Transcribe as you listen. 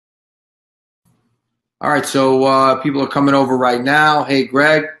All right, so people are coming over right now. Hey,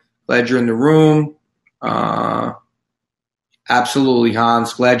 Greg, glad you're in the room. Absolutely,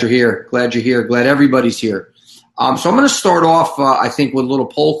 Hans. Glad you're here. Glad you're here. Glad everybody's here. So I'm going to start off, I think, with a little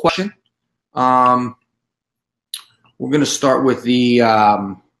poll question. We're going to start with the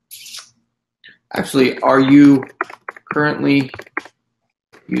actually, are you currently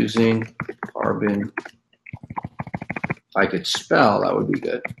using carbon? If I could spell, that would be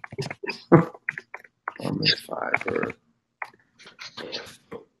good. Carbon fiber.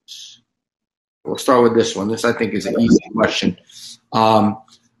 We'll start with this one. This, I think, is an easy question.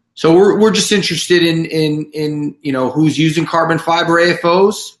 So we're just interested in who's using carbon fiber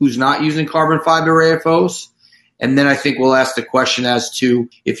AFOs, who's not using carbon fiber AFOs, and then I think we'll ask the question as to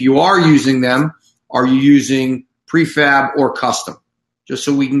if you are using them, are you using prefab or custom? Just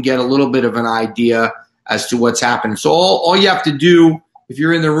so we can get a little bit of an idea as to what's happening. So all you have to do if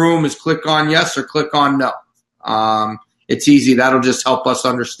you're in the room is click on yes or click on no. It's easy. That'll just help us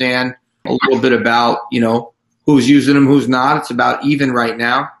understand a little bit about, who's using them, who's not. It's about even right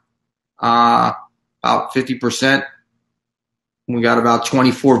now, about 50%. We got about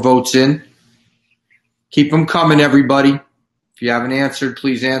 24 votes in. Keep them coming, everybody. If you haven't answered,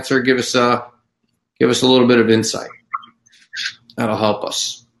 please answer. Give us a little bit of insight. That'll help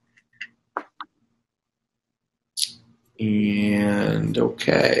us. And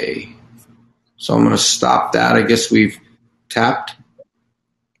okay. So I'm going to stop that. I guess we've tapped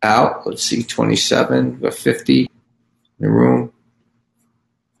out. Let's see, 27. We got 50 in the room.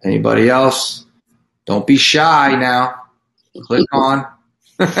 Anybody else? Don't be shy now. Click on.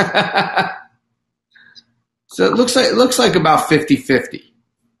 So it looks like about 50-50.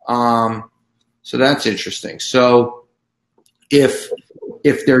 So that's interesting. So if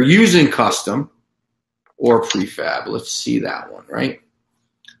they're using custom or prefab, let's see that one, right?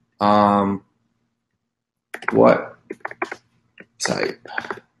 What type?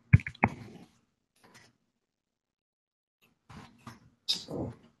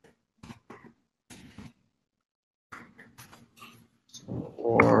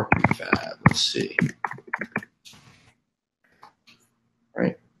 Or prefab, let's see.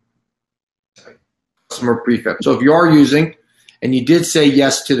 Right? Customer prefab. So if you are using, and you did say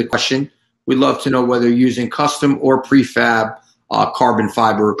yes to the question, we'd love to know whether you're using custom or prefab carbon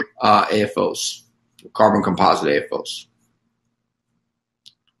fiber AFOs, carbon composite AFOs.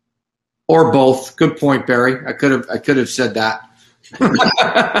 Or both. Good point, Barry. I could have said that.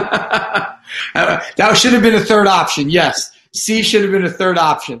 That should have been a third option. Yes, C should have been a third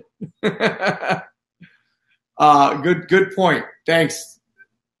option. Good point. Thanks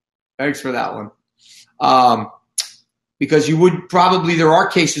for that one. Because you would probably, there are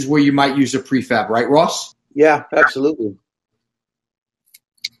cases where you might use a prefab, right, Ross? Yeah, absolutely.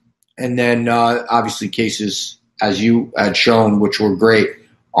 And then obviously cases, as you had shown, which were great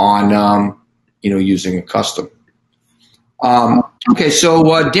on using a custom. Okay, so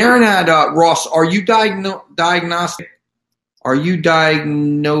Darren had Ross. Are you diagnostic? Are you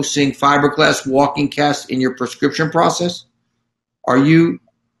diagnosing fiberglass walking casts in your prescription process? Are you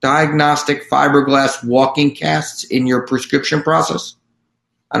diagnostic fiberglass walking casts in your prescription process?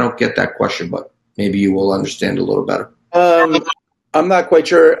 I don't get that question, but maybe you will understand a little better. I'm not quite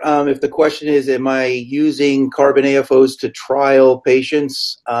sure if the question is, am I using carbon AFOs to trial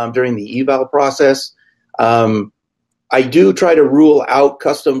patients during the eval process? I do try to rule out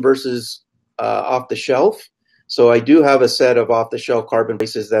custom versus off the shelf. So I do have a set of off the shelf carbon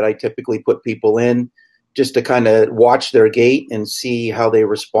bases that I typically put people in just to kind of watch their gait and see how they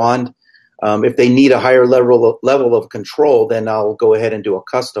respond. If they need a higher level of control, then I'll go ahead and do a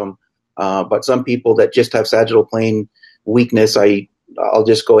custom. But some people that just have sagittal plane weakness, I'll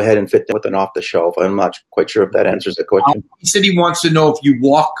just go ahead and fit them with an off the shelf. I'm not quite sure if that answers the question. He said he wants to know if you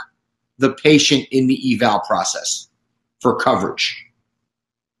walk the patient in the eval process for coverage.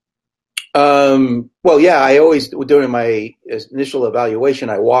 Well, yeah, I always, during my initial evaluation,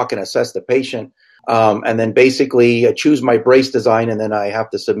 I walk and assess the patient, and then basically I choose my brace design, and then I have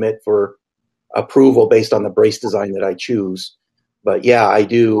to submit for approval based on the brace design that I choose. But yeah, I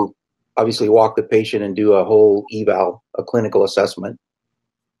do obviously walk the patient and do a whole eval, a clinical assessment.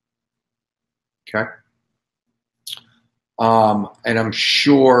 Okay. And I'm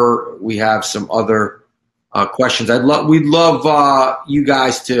sure we have some other questions. We'd love you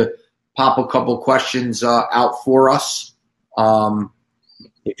guys to pop a couple questions out for us.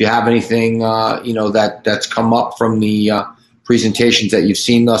 If you have anything, that's come up from the presentations that you've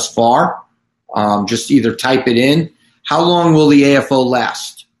seen thus far, just either type it in. How long will the AFO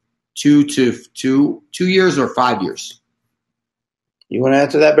last? 2 years or 5 years? You want to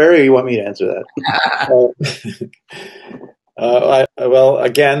answer that, Barry, or you want me to answer that? Well,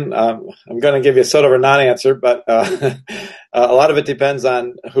 again, I'm going to give you sort of a non-answer, but a lot of it depends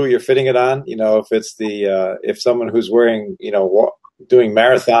on who you're fitting it on. You know, if it's if someone who's wearing, doing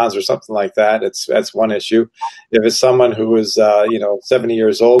marathons or something like that, that's one issue. If it's someone who is, 70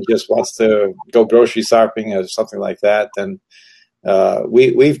 years old, just wants to go grocery shopping or something like that, then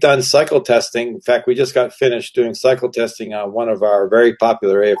we've done cycle testing. In fact, we just got finished doing cycle testing on one of our very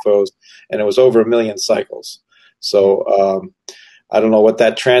popular AFOs, and it was over 1 million cycles. So I don't know what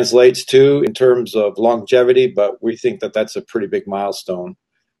that translates to in terms of longevity, but we think that that's a pretty big milestone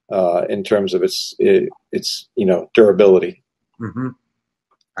in terms of its durability. Mm-hmm.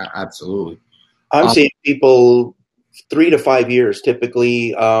 Absolutely. I'm seeing people 3 to 5 years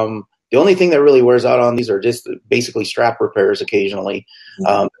typically. The only thing that really wears out on these are just basically strap repairs occasionally.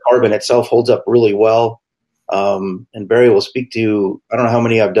 The carbon itself holds up really well. And Barry will speak to, I don't know how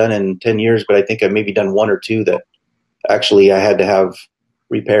many I've done in 10 years, but I think I've maybe done 1 or 2 that actually I had to have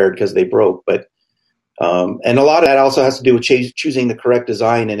repaired because they broke. But and a lot of that also has to do with choosing the correct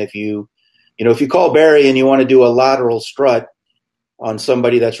design. And if you call Barry and you want to do a lateral strut on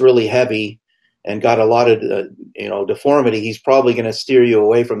somebody that's really heavy and got a lot of deformity, he's probably going to steer you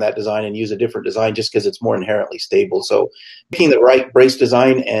away from that design and use a different design just because it's more inherently stable. So picking the right brace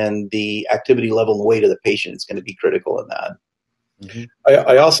design and the activity level and weight of the patient is going to be critical in that. Mm-hmm.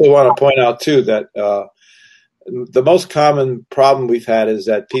 I also want to point out too that the most common problem we've had is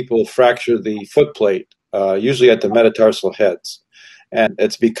that people fracture the foot plate, usually at the metatarsal heads. And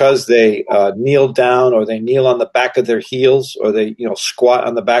it's because they kneel down, or they kneel on the back of their heels, or they squat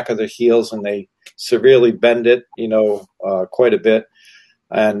on the back of their heels, and they severely bend it quite a bit.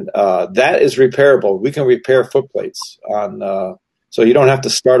 And that is repairable. We can repair foot plates so you don't have to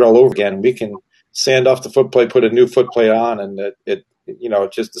start all over again. We can sand off the foot plate, put a new foot plate on, and it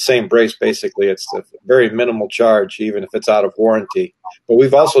just the same brace basically. It's a very minimal charge, even if it's out of warranty. But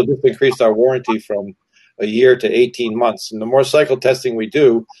we've also just increased our warranty from a year to 18 months. And the more cycle testing we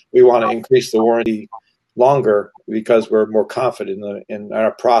do, we want to increase the warranty longer because we're more confident in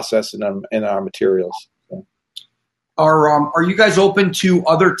our process and in our materials. So. Are you guys open to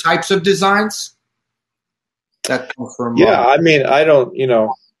other types of designs that come from? Yeah, I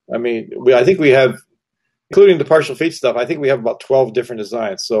think we have, including the partial feet stuff, I think we have about 12 different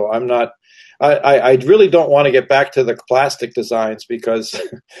designs. So I really don't want to get back to the plastic designs because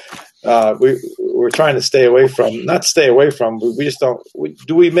we're trying to stay away from, not stay away from, we just don't,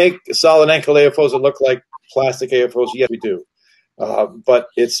 do we make solid ankle AFOs that look like plastic AFOs? Yes, we do. But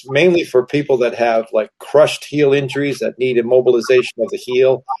it's mainly for people that have like crushed heel injuries that need immobilization of the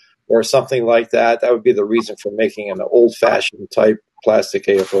heel or something like that. That would be the reason for making an old-fashioned type plastic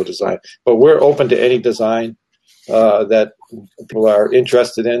AFO design. But we're open to any design that people are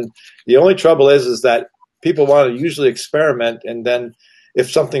interested in. The only trouble is that people want to usually experiment, and then if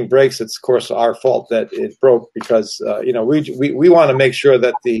something breaks, it's of course our fault that it broke because we want to make sure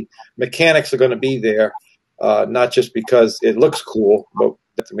that the mechanics are going to be there, not just because it looks cool, but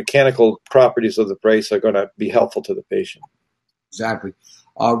that the mechanical properties of the brace are going to be helpful to the patient. Exactly.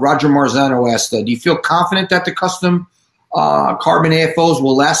 Roger Marzano asked, do you feel confident that the custom carbon AFOs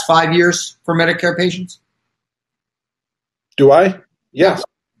will last 5 years for Medicare patients? Do I? Yes.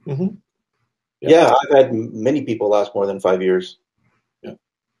 Mm-hmm. Yeah, I've had many people last more than 5 years. Yeah.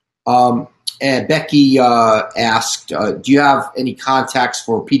 And Becky asked, do you have any contacts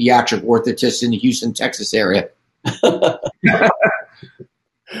for pediatric orthotists in the Houston, Texas area? I'm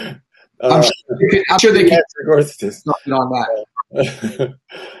sure they can orthotists on that.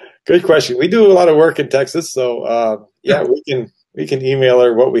 Good question. We do a lot of work in Texas, so we can email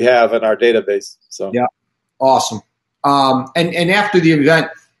her what we have in our database. So yeah, awesome. And after the event,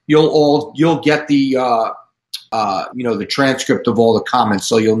 you'll get the the transcript of all the comments,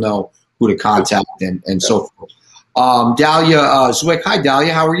 so you'll know who to contact and so forth. Dahlia Zwick, hi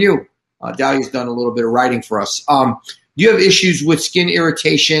Dahlia, how are you? Dahlia's done a little bit of writing for us. Do you have issues with skin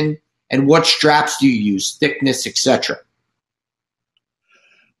irritation, and what straps do you use, thickness, etc.?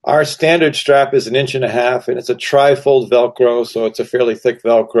 Our standard strap is 1.5 inches, and it's a tri-fold Velcro, so it's a fairly thick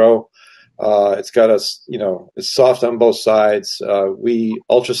Velcro. It's got it's soft on both sides. We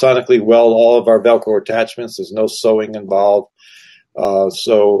ultrasonically weld all of our Velcro attachments. There's no sewing involved.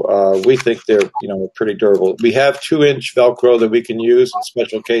 So we think they're, pretty durable. We have 2-inch Velcro that we can use in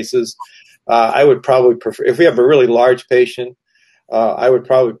special cases. I would probably prefer, if we have a really large patient, I would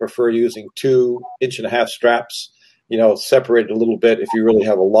probably prefer using 2.5 inch straps, separated a little bit if you really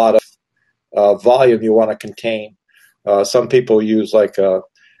have a lot of volume you want to contain. Some people use like a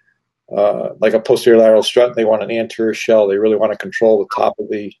like a posterior lateral strut. They want an anterior shell. They really want to control the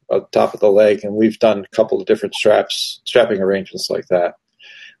top of the leg. And we've done a couple of different strapping arrangements like that.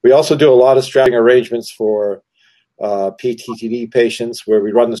 We also do a lot of strapping arrangements for PTTD patients where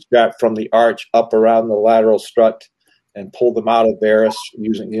we run the strap from the arch up around the lateral strut and pull them out of there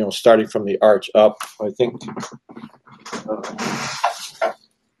using, starting from the arch up. I think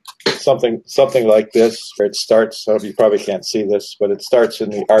something like this where it starts. So you probably can't see this, but it starts in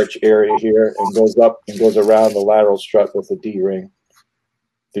the arch area here and goes up and goes around the lateral strut with the D-ring.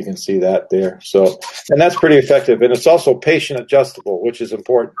 You can see that there. So, and that's pretty effective. And it's also patient adjustable, which is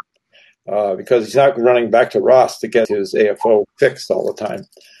important because he's not running back to Ross to get his AFO fixed all the time.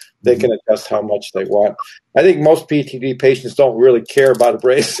 They can adjust how much they want. I think most PTD patients don't really care about a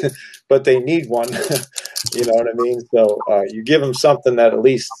brace, but they need one. You know what I mean? So you give them something that at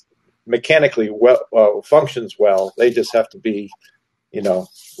least mechanically functions well. They just have to be,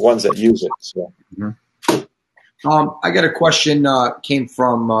 ones that use it. So. Mm-hmm. I got a question. Came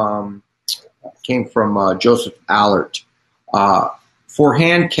from Joseph Allert. For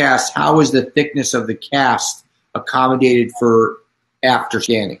hand cast, how is the thickness of the cast accommodated for after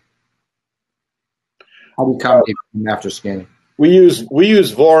scanning? How do you accommodate them after scanning? We use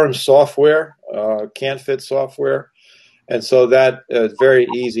Vorum software, CanFit software, and so that is very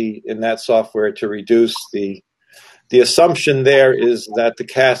easy in that software to reduce the assumption there is that the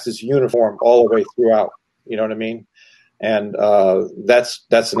cast is uniform all the way throughout. You know what I mean? And that's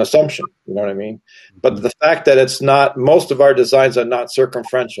an assumption. You know what I mean? But the fact that it's not, most of our designs are not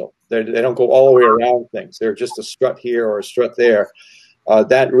circumferential. They don't go all the way around things. They're just a strut here or a strut there.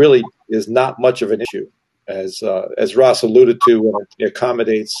 That really is not much of an issue, as Ross alluded to, when it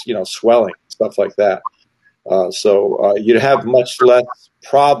accommodates, swelling, stuff like that. So you'd have much less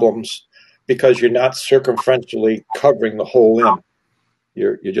problems because you're not circumferentially covering the whole limb.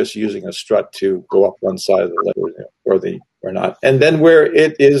 You're just using a strut to go up one side of the limb or not. And then when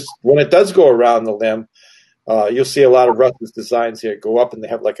it does go around the limb, you'll see a lot of Russ's designs here go up and they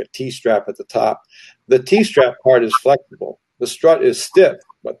have like a T-strap at the top. The T-strap part is flexible. The strut is stiff,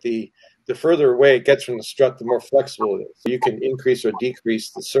 but the further away it gets from the strut, the more flexible it is. So you can increase or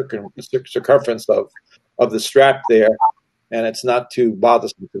decrease the circumference of the strap there, and it's not too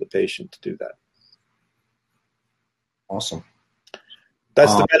bothersome to the patient to do that. Awesome.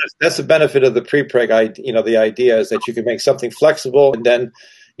 That's the benefit of the pre-preg. The idea is that you can make something flexible, and then,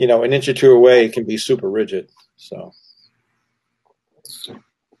 an inch or two away, it can be super rigid. So,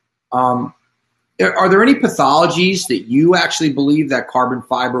 are there any pathologies that you actually believe that carbon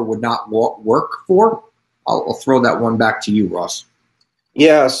fiber would not work for? I'll throw that one back to you, Ross.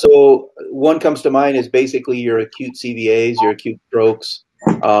 Yeah. So one comes to mind is basically your acute CVAs, your acute strokes,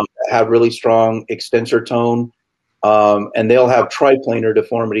 have really strong extensor tone. And they'll have triplanar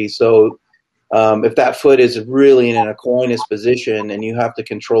deformity. So if that foot is really in an equinus position and you have to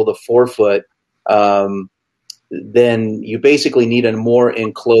control the forefoot, then you basically need a more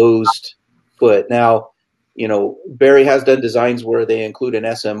enclosed foot. Now, Barry has done designs where they include an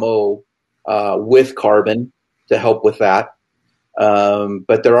SMO with carbon to help with that.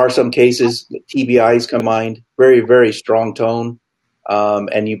 But there are some cases, TBIs combined, very, very strong tone.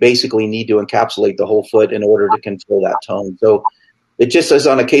 And you basically need to encapsulate the whole foot in order to control that tone. So it just is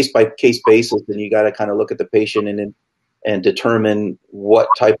on a case-by-case basis, and you got to kind of look at the patient and determine what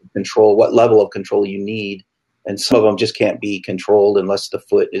type of control, what level of control you need. And some of them just can't be controlled unless the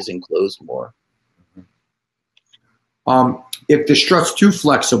foot is enclosed more. If the strut's too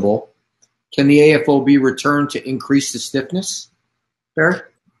flexible, can the AFO be returned to increase the stiffness, Barry?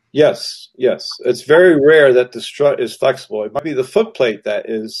 Yes. It's very rare that the strut is flexible. It might be the foot plate that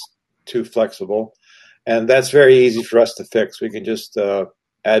is too flexible, and that's very easy for us to fix. We can just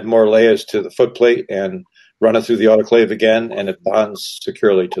add more layers to the foot plate and run it through the autoclave again, and it bonds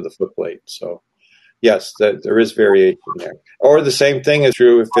securely to the foot plate. So, yes, there is variation there. Or the same thing is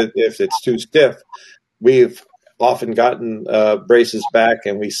true if it's too stiff. We've often gotten braces back,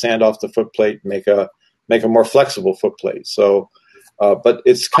 and we sand off the foot plate and make a more flexible foot plate. So. But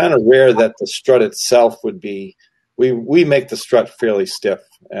it's kind of rare that the strut itself would be. We make the strut fairly stiff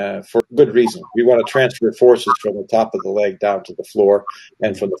for good reason. We want to transfer forces from the top of the leg down to the floor,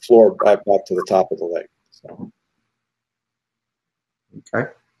 and from the floor back to the top of the leg. So.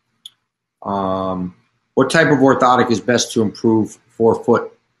 Okay. What type of orthotic is best to improve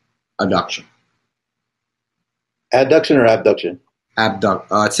forefoot adduction? Adduction or abduction?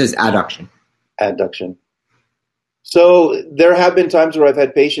 It says adduction. Adduction. So there have been times where I've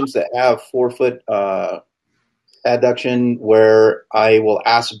had patients that have forefoot adduction where I will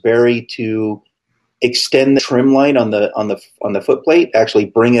ask Barry to extend the trim line on the foot plate, actually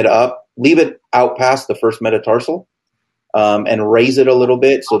bring it up, leave it out past the first metatarsal, and raise it a little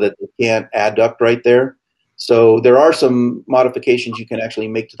bit so that it can't adduct right there. So there are some modifications you can actually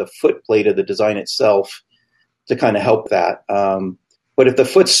make to the foot plate of the design itself to kind of help that. But if the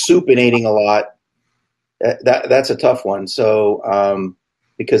foot's supinating a lot, that's a tough one. So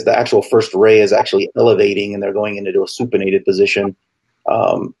because the actual first ray is actually elevating and they're going into a supinated position.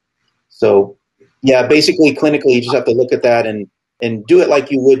 So yeah, basically clinically you just have to look at that and do it like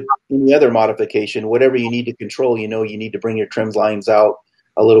you would any other modification. Whatever you need to control, you need to bring your trim lines out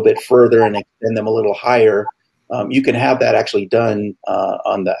a little bit further and extend them a little higher. You can have that actually done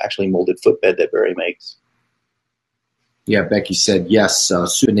on the actually molded footbed that Barry makes. Yeah, Becky said yes,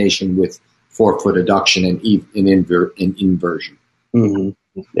 supination with forefoot adduction and inversion.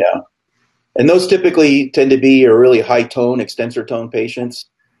 Mm-hmm. Yeah. And those typically tend to be your really high tone, extensor tone patients.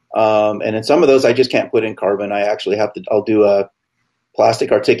 And in some of those, I just can't put in carbon. I actually I'll do a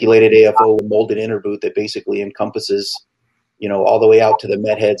plastic articulated AFO molded inner boot that basically encompasses, all the way out to the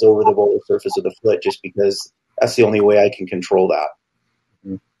med heads over the volar surface of the foot, just because that's the only way I can control that.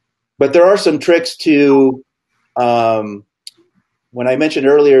 Mm-hmm. But there are some tricks to, when I mentioned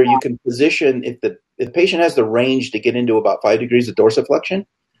earlier, you can position, if the patient has the range to get into about 5 degrees of dorsiflexion,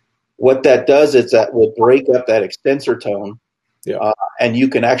 what that does is that will break up that extensor tone, and you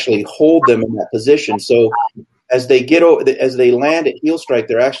can actually hold them in that position. So as they land at heel strike,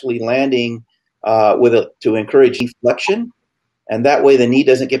 they're actually landing to encourage flexion, and that way the knee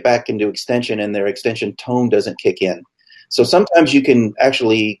doesn't get back into extension and their extension tone doesn't kick in. So sometimes you can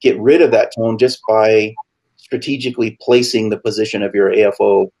actually get rid of that tone just by strategically placing the position of your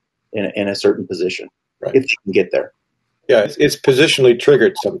AFO in a certain position, right, if you can get there. Yeah, it's positionally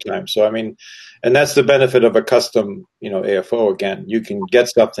triggered sometimes. So, and that's the benefit of a custom, AFO. Again, you can get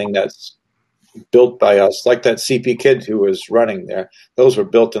something that's built by us, like that CP kid who was running there. Those were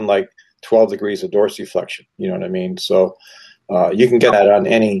built in like 12 degrees of dorsiflexion. You know what I mean? So you can get that on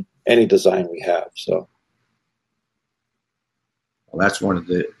any design we have. So, well, that's one of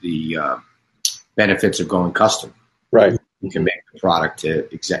the benefits of going custom. Right. You can make the product to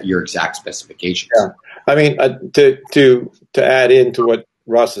your exact specifications. Yeah. To add into what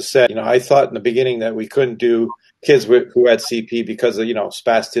Ross has said, I thought in the beginning that we couldn't do kids who had CP because of,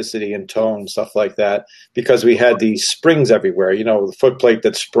 spasticity and tone, stuff like that, because we had these springs everywhere, the foot plate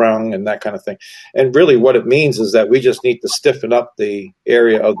that sprung and that kind of thing. And really what it means is that we just need to stiffen up the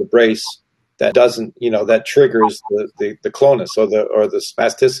area of the brace that doesn't, that triggers the clonus or the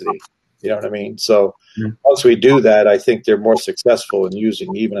spasticity. You know what I mean? So once we do that, I think they're more successful in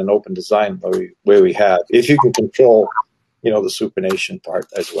using even an open design way we have, if you can control, the supination part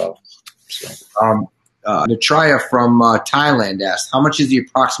as well. So. Natraya from Thailand asked, how much is the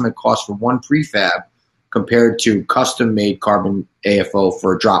approximate cost for one prefab compared to custom-made carbon AFO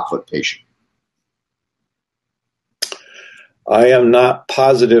for a drop foot patient? I am not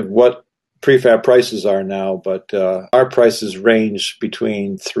positive what prefab prices are now, but our prices range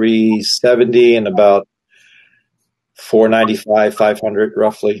between $370 and about $495, $500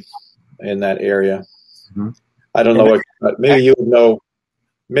 roughly in that area. Mm-hmm. I don't know what. Maybe you would know.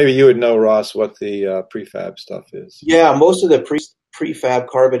 Maybe you would know, Ross, what the prefab stuff is. Yeah, most of the prefab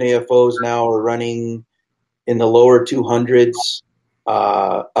carbon AFOs now are running in the lower 200s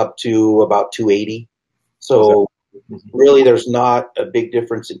up to about 280. So really, there's not a big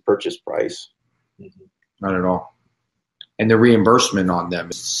difference in purchase price. Not at all. And the reimbursement on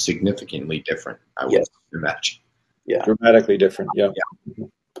them is significantly different, I would imagine. Yeah. Dramatically different, yeah.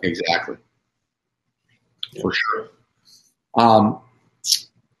 Exactly. Yeah. For sure.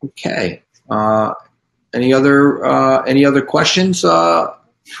 Okay. Any other questions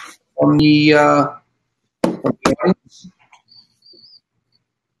from the audience?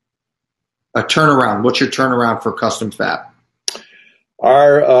 A turnaround. What's your turnaround for custom fab?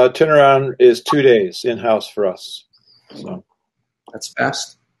 Our turnaround is 2 days in-house for us. So that's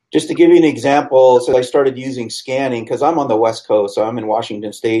fast. Just to give you an example, so I started using scanning because I'm on the West Coast, so I'm in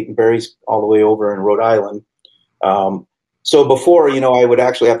Washington State, and Barry's all the way over in Rhode Island. So before, I would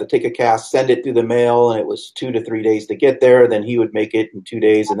actually have to take a cast, send it through the mail, and it was 2 to 3 days to get there. Then he would make it in 2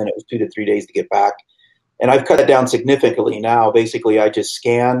 days, and then it was 2 to 3 days to get back. And I've cut it down significantly now. Basically, I just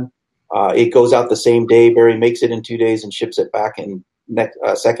scan. It goes out the same day. Barry makes it in 2 days and ships it back in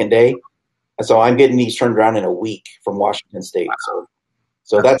second day. And so I'm getting these turned around in a week from Washington State.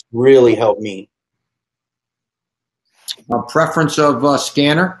 So that's really helped me. Preference of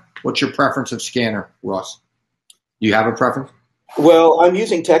scanner? What's your preference of scanner, Ross? Do you have a preference? Well, I'm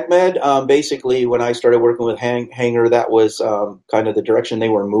using TechMed. Basically, when I started working with Hanger, that was kind of the direction they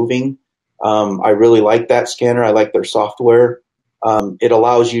were moving. I really like that scanner. I like their software. It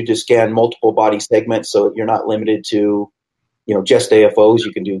allows you to scan multiple body segments, so you're not limited to, just AFOs.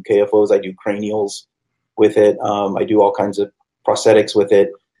 You can do KFOs. I do cranials with it. I do all kinds of prosthetics with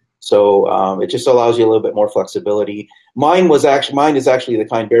it. So it just allows you a little bit more flexibility. Mine is actually the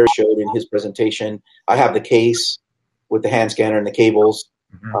kind Barry showed in his presentation. I have the case with the hand scanner and the cables,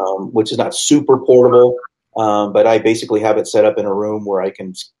 which is not super portable, but I basically have it set up in a room where I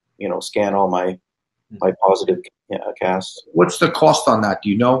can, scan all my positive casts. What's the cost on that? Do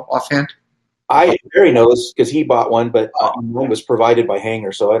you know offhand? Barry knows because he bought one, but one was provided by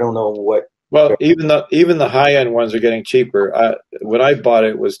Hanger, so I don't know what. Well, even the high end ones are getting cheaper. When I bought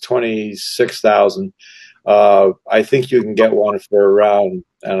it was $26,000. I think you can get one for around,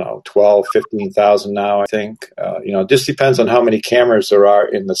 I don't know, 12, 15,000 now. I think it just depends on how many cameras there are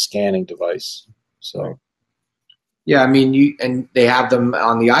in the scanning device. So, yeah, I mean, and they have them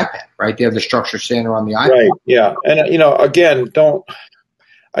on the iPad, right? They have the structure scanner on the iPad, right? Yeah, and again,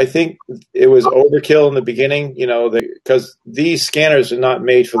 I think it was overkill in the beginning, because these scanners are not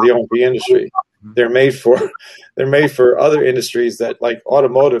made for the O&P industry. They're made for other industries that, like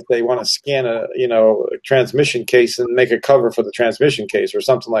automotive, they want to scan a transmission case and make a cover for the transmission case or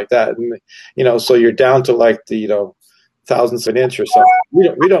something like that. And so you're down to like the thousandths of an inch or something.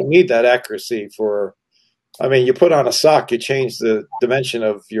 We don't need that accuracy for. I mean, you put on a sock, you change the dimension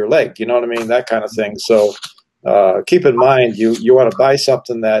of your leg. You know what I mean? That kind of thing. So. Keep in mind, you want to buy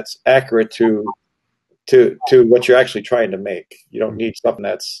something that's accurate to what you're actually trying to make. You don't need something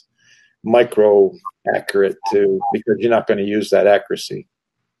that's micro accurate because you're not going to use that accuracy.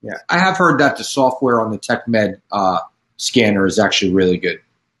 Yeah, I have heard that the software on the TechMed scanner is actually really good.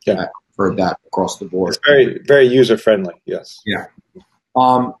 Yeah, I've heard that across the board. It's very, very user friendly. Yes. Yeah.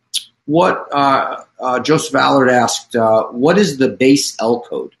 What Joseph Allard asked, what is the base L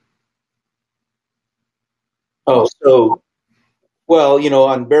code? Oh, so, well,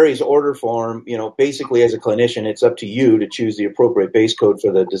 on Barry's order form, basically as a clinician, it's up to you to choose the appropriate base code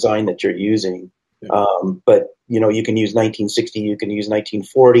for the design that you're using. Yeah. But, you can use 1960, you can use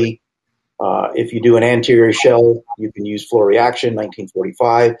 1940. If you do an anterior shell, you can use flow reaction,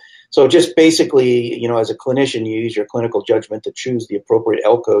 1945. So just basically, as a clinician, you use your clinical judgment to choose the appropriate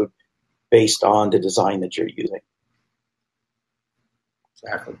L code based on the design that you're using.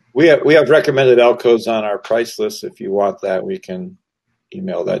 Exactly. We have recommended L codes on our price list. If you want that, we can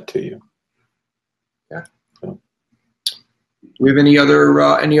email that to you. Yeah. So. Do we have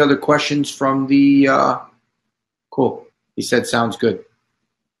any other questions from the? Cool. He said sounds good.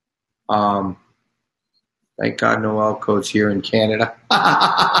 Thank God no L codes here in Canada.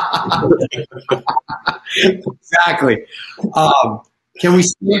 Exactly. Can we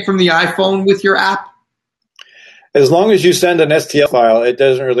scan from the iPhone with your app? As long as you send an STL file, it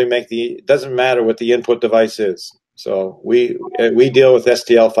doesn't matter what the input device is. So we deal with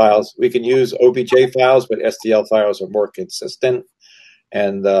STL files. We can use OBJ files, but STL files are more consistent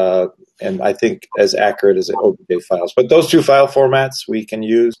and I think as accurate as OBJ files. But those two file formats we can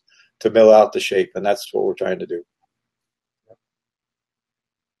use to mill out the shape, and that's what we're trying to do.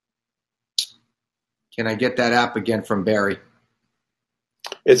 Can I get that app again from Barry?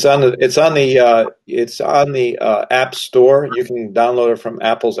 It's on the App Store. You can download it from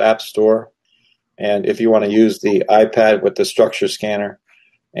Apple's App Store, and if you want to use the iPad with the structure scanner,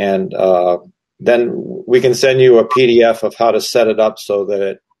 and then we can send you a PDF of how to set it up so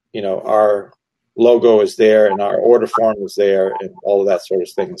that our logo is there and our order form is there and all of that sort of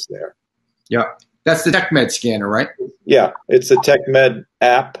thing is there. Yeah, that's the TechMed scanner, right? Yeah, it's a TechMed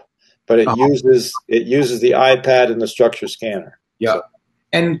app, but it uses the iPad and the structure scanner. Yeah. So.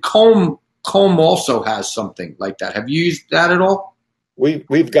 And Comb also has something like that. Have you used that at all?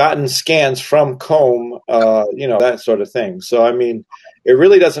 We've gotten scans from Comb, that sort of thing. So I mean, it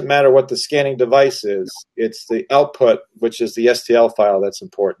really doesn't matter what the scanning device is. It's the output, which is the STL file, that's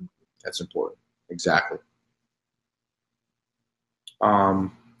important. That's important. Exactly.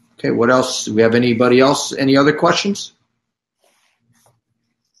 Okay. What else? Do we have anybody else? Any other questions?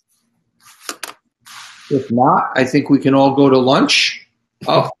 If not, I think we can all go to lunch.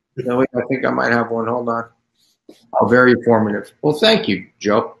 Oh, no, I think I might have one. Hold on. Oh, very informative. Well, thank you,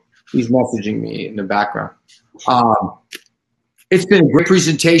 Joe. He's messaging me in the background. It's been a great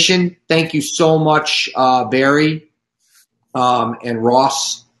presentation. Thank you so much, Barry and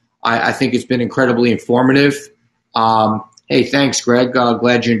Ross. I think it's been incredibly informative. Hey, thanks, Greg.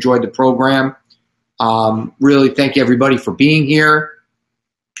 Glad you enjoyed the program. Really thank you, everybody, for being here.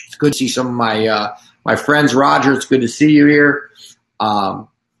 It's good to see some of my friends. Roger, it's good to see you here.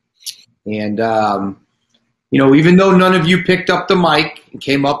 even though none of you picked up the mic and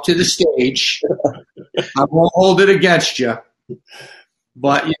came up to the stage, I won't hold it against you.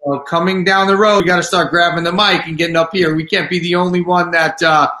 But, coming down the road, you got to start grabbing the mic and getting up here. We can't be the only one that,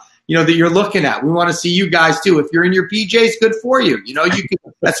 that you're looking at. We want to see you guys too. If you're in your PJs, good for you. You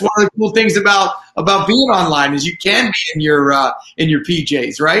can, that's one of the cool things about being online is you can be in your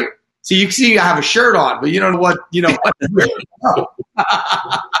PJs, right? So you see I have a shirt on, but you don't know what,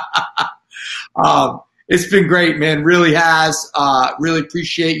 it's been great, man. Really has. Really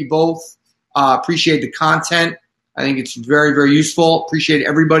appreciate you both. Appreciate the content. I think it's very, very useful. Appreciate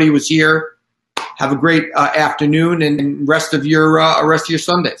everybody who was here. Have a great afternoon and rest of your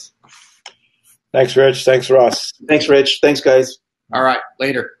Sundays. Thanks, Rich. Thanks, Ross. Thanks, Rich. Thanks, guys. All right.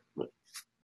 Later.